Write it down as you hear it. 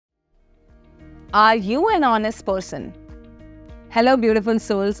Are you an honest person? Hello, beautiful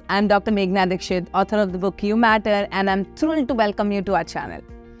souls. I'm Dr. Meghana Dikshit, author of the book You Matter, and I'm thrilled to welcome you to our channel.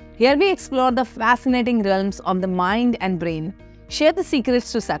 Here we explore the fascinating realms of the mind and brain, share the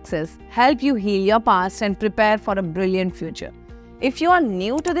secrets to success, help you heal your past, and prepare for a brilliant future. If you are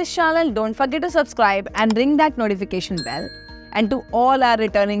new to this channel, don't forget to subscribe and ring that notification bell. And to all our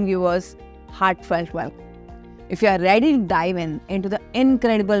returning viewers, heartfelt welcome. If you are ready to dive into the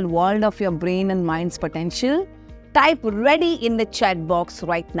incredible world of your brain and mind's potential, type ready in the chat box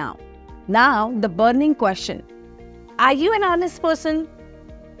right now. Now, the burning question. Are you an honest person?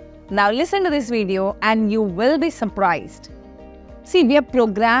 Now listen to this video and you will be surprised. See, we are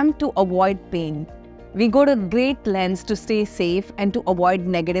programmed to avoid pain. We go to great lengths to stay safe and to avoid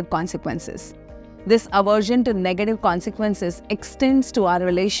negative consequences. This aversion to negative consequences extends to our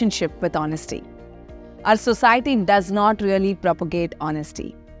relationship with honesty. Our society does not really propagate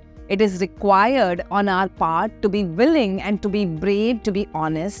honesty. It is required on our part to be willing and to be brave to be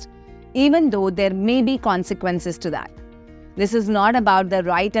honest, even though there may be consequences to that. This is not about the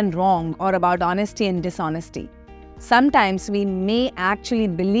right and wrong or about honesty and dishonesty. Sometimes we may actually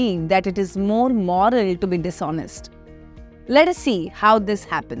believe that it is more moral to be dishonest. Let us see how this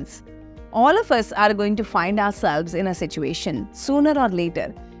happens. All of us are going to find ourselves in a situation, sooner or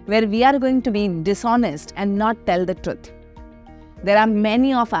later, where we are going to be dishonest and not tell the truth. There are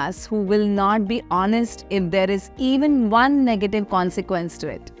many of us who will not be honest if there is even one negative consequence to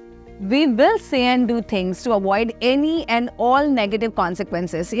it. We will say and do things to avoid any and all negative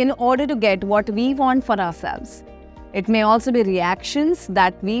consequences in order to get what we want for ourselves. It may also be reactions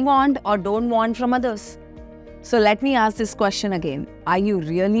that we want or don't want from others. So let me ask this question again. Are you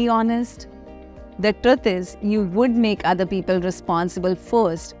really honest? The truth is, you would make other people responsible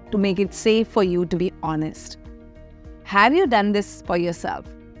first to make it safe for you to be honest. Have you done this for yourself?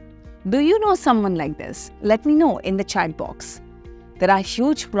 Do you know someone like this? Let me know in the chat box. There are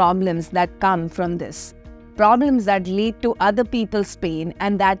huge problems that come from this. Problems that lead to other people's pain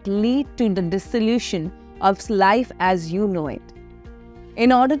and that lead to the dissolution of life as you know it.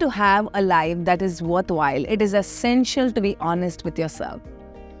 In order to have a life that is worthwhile, it is essential to be honest with yourself.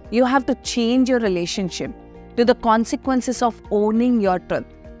 You have to change your relationship to the consequences of owning your truth.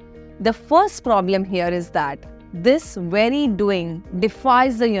 The first problem here is that this very doing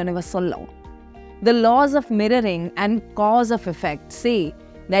defies the universal law. The laws of mirroring and cause of effect say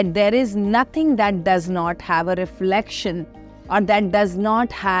that there is nothing that does not have a reflection or that does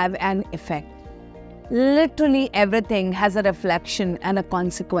not have an effect. Literally everything has a reflection and a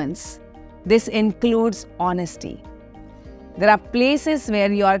consequence. This includes honesty. There are places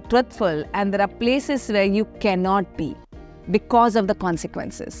where you are truthful and there are places where you cannot be because of the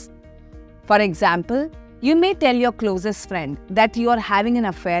consequences. For example, you may tell your closest friend that you are having an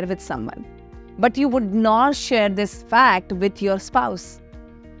affair with someone, but you would not share this fact with your spouse.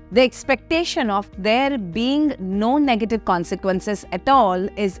 The expectation of there being no negative consequences at all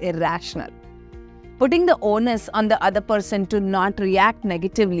is irrational. Putting the onus on the other person to not react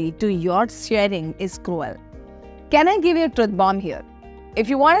negatively to your sharing is cruel. Can I give you a truth bomb here? If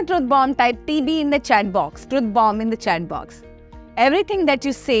you want a truth bomb, type TB in the chat box, truth bomb in the chat box. Everything that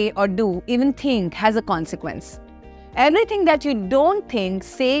you say or do, even think, has a consequence. Everything that you don't think,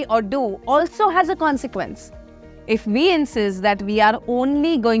 say or do also has a consequence. If we insist that we are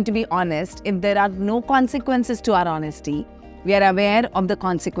only going to be honest if there are no consequences to our honesty, we are aware of the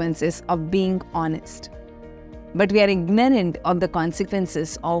consequences of being honest. But we are ignorant of the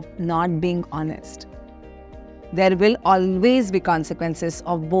consequences of not being honest. There will always be consequences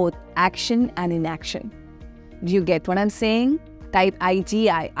of both action and inaction. Do you get what I'm saying? Type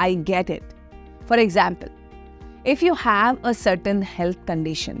IGI, I get it. For example, if you have a certain health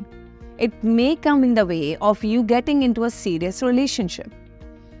condition, it may come in the way of you getting into a serious relationship.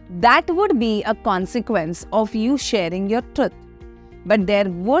 That would be a consequence of you sharing your truth. But there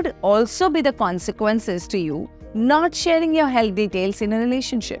would also be the consequences to you not sharing your health details in a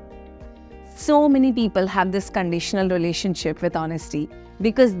relationship. So many people have this conditional relationship with honesty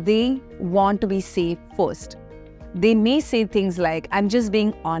because they want to be safe first. They may say things like, I'm just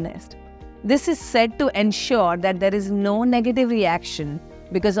being honest. This is said to ensure that there is no negative reaction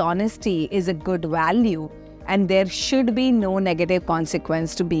because honesty is a good value and there should be no negative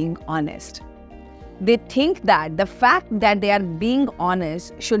consequence to being honest. They think that the fact that they are being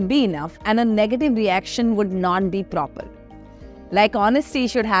honest should be enough and a negative reaction would not be proper. Like honesty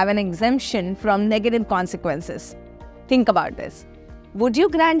should have an exemption from negative consequences. Think about this. Would you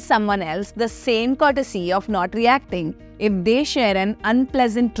grant someone else the same courtesy of not reacting if they share an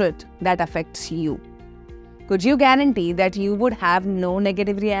unpleasant truth that affects you? Could you guarantee that you would have no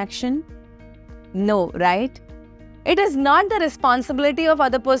negative reaction? No, right? It is not the responsibility of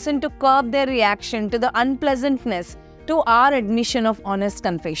other person to curb their reaction to the unpleasantness to our admission of honest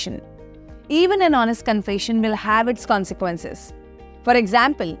confession. Even an honest confession will have its consequences. For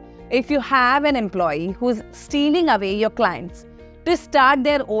example, if you have an employee who's stealing away your clients to start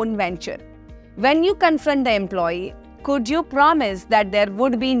their own venture, when you confront the employee, could you promise that there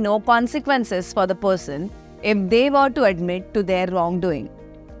would be no consequences for the person if they were to admit to their wrongdoing?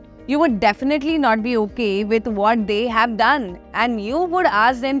 You would definitely not be okay with what they have done, and you would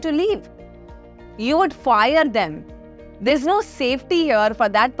ask them to leave. You would fire them. There's no safety here for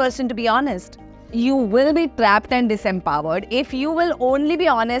that person to be honest. You will be trapped and disempowered if you will only be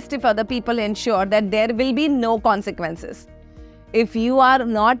honest if other people ensure that there will be no consequences. If you are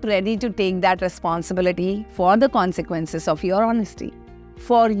not ready to take that responsibility for the consequences of your honesty,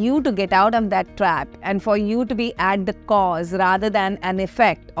 for you to get out of that trap and for you to be at the cause rather than an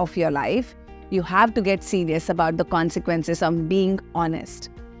effect of your life, you have to get serious about the consequences of being honest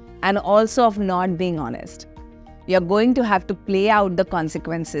and also of not being honest. You're going to have to play out the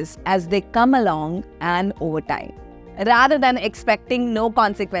consequences as they come along and over time. Rather than expecting no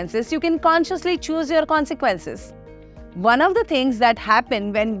consequences, you can consciously choose your consequences. One of the things that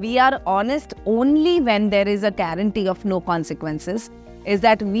happen when we are honest only when there is a guarantee of no consequences is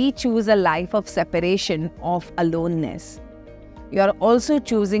that we choose a life of separation, of aloneness. You are also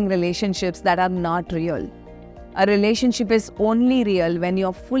choosing relationships that are not real. A relationship is only real when you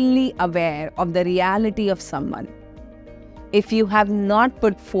are fully aware of the reality of someone. If you have not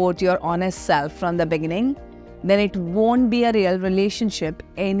put forth your honest self from the beginning, then it won't be a real relationship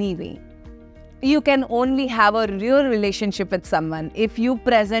anyway. You can only have a real relationship with someone if you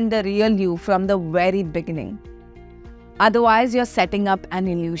present the real you from the very beginning. Otherwise, you're setting up an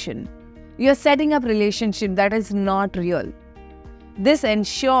illusion. You're setting up a relationship that is not real. This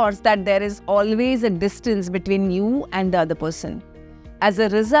ensures that there is always a distance between you and the other person. As a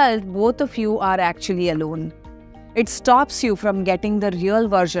result, both of you are actually alone. It stops you from getting the real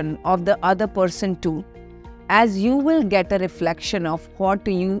version of the other person too, as you will get a reflection of what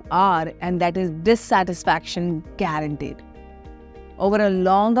you are, and that is dissatisfaction guaranteed. Over a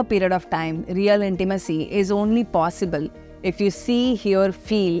longer period of time, real intimacy is only possible if you see, hear,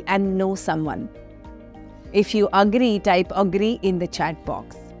 feel, and know someone. If you agree, type agree in the chat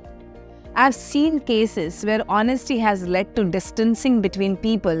box. I've seen cases where honesty has led to distancing between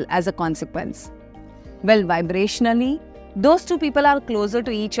people as a consequence. Well, vibrationally, those two people are closer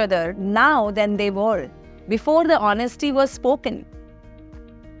to each other now than they were before the honesty was spoken.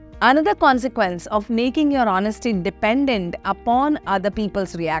 Another consequence of making your honesty dependent upon other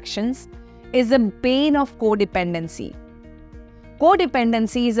people's reactions is the pain of codependency.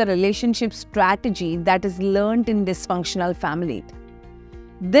 Codependency is a relationship strategy that is learned in dysfunctional families.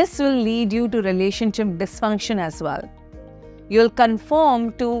 This will lead you to relationship dysfunction as well. You'll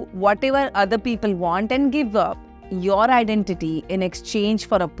conform to whatever other people want and give up your identity in exchange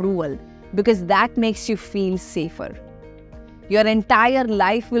for approval because that makes you feel safer. Your entire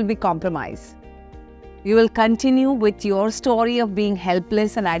life will be compromised. You will continue with your story of being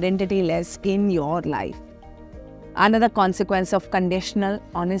helpless and identityless in your life. Another consequence of conditional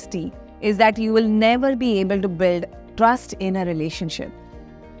honesty is that you will never be able to build trust in a relationship.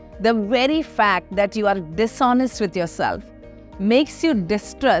 The very fact that you are dishonest with yourself makes you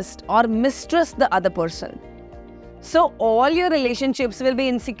distrust or mistrust the other person. So all your relationships will be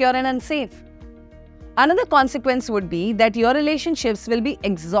insecure and unsafe. Another consequence would be that your relationships will be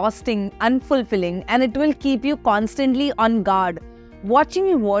exhausting, unfulfilling, and it will keep you constantly on guard, watching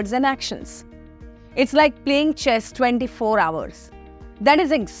your words and actions. It's like playing chess 24 hours. That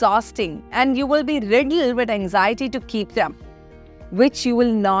is exhausting, and you will be riddled with anxiety to keep them, which you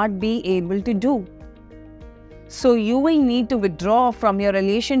will not be able to do. So you will need to withdraw from your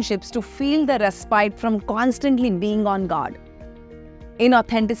relationships to feel the respite from constantly being on guard.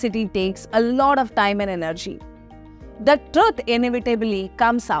 Inauthenticity takes a lot of time and energy. The truth inevitably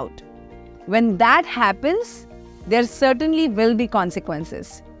comes out. When that happens, there certainly will be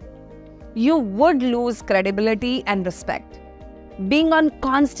consequences. You would lose credibility and respect. Being on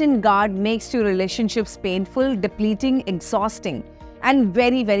constant guard makes your relationships painful, depleting, exhausting, and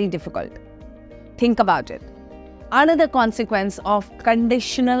very, very difficult. Think about it. Another consequence of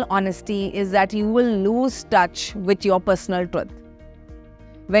conditional honesty is that you will lose touch with your personal truth.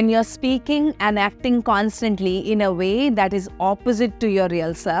 When you're speaking and acting constantly in a way that is opposite to your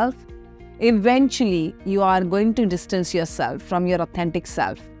real self, eventually you are going to distance yourself from your authentic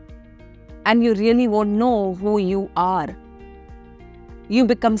self. And you really won't know who you are. You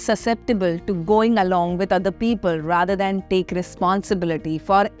become susceptible to going along with other people rather than take responsibility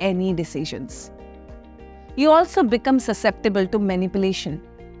for any decisions. you also become susceptible to manipulation.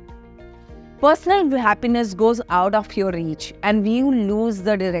 Personal happiness goes out of your reach and you lose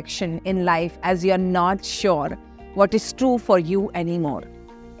the direction in life as you are not sure what is true for you anymore.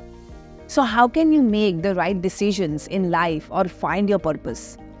 So how can you make the right decisions in life or find your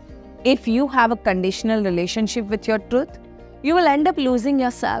purpose? If you have a conditional relationship with your truth, you will end up losing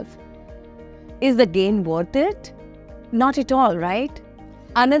yourself. Is the gain worth it? Not at all, right?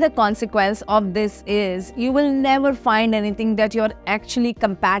 Another consequence of this is you will never find anything that you're actually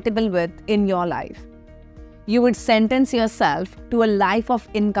compatible with in your life. You would sentence yourself to a life of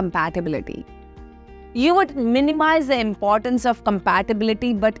incompatibility. You would minimize the importance of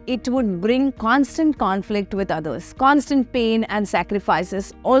compatibility, but it would bring constant conflict with others, constant pain and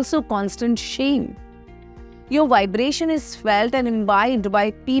sacrifices, also constant shame. Your vibration is felt and imbibed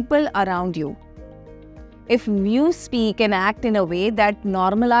by people around you. If you speak and act in a way that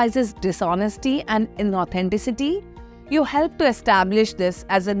normalizes dishonesty and inauthenticity, you help to establish this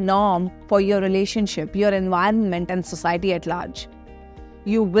as a norm for your relationship, your environment, and society at large.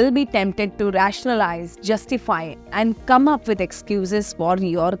 You will be tempted to rationalize, justify, and come up with excuses for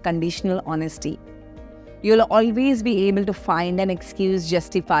your conditional honesty. You'll always be able to find an excuse,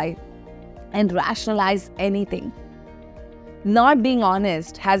 justify, and rationalize anything. Not being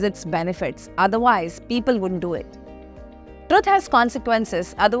honest has its benefits, otherwise people wouldn't do it. Truth has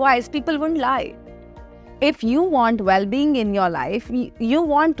consequences, otherwise people wouldn't lie. If you want well-being in your life, you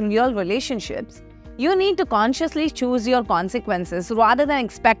want real relationships, you need to consciously choose your consequences rather than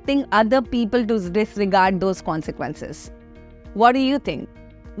expecting other people to disregard those consequences. What do you think?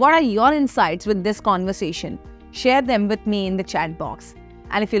 What are your insights with this conversation? Share them with me in the chat box.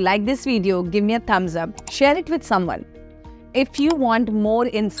 And if you like this video, give me a thumbs up, share it with someone. If you want more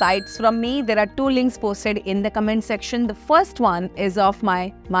insights from me, there are 2 links posted in the comment section. The first one is of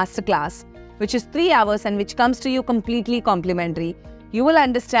my masterclass, which is 3 hours and which comes to you completely complimentary. You will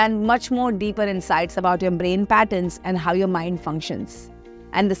understand much more deeper insights about your brain patterns and how your mind functions.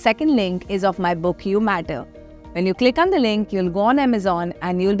 And the second link is of my book, You Matter. When you click on the link, you'll go on Amazon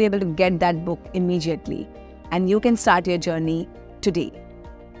and you'll be able to get that book immediately. And you can start your journey today.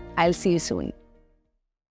 I'll see you soon.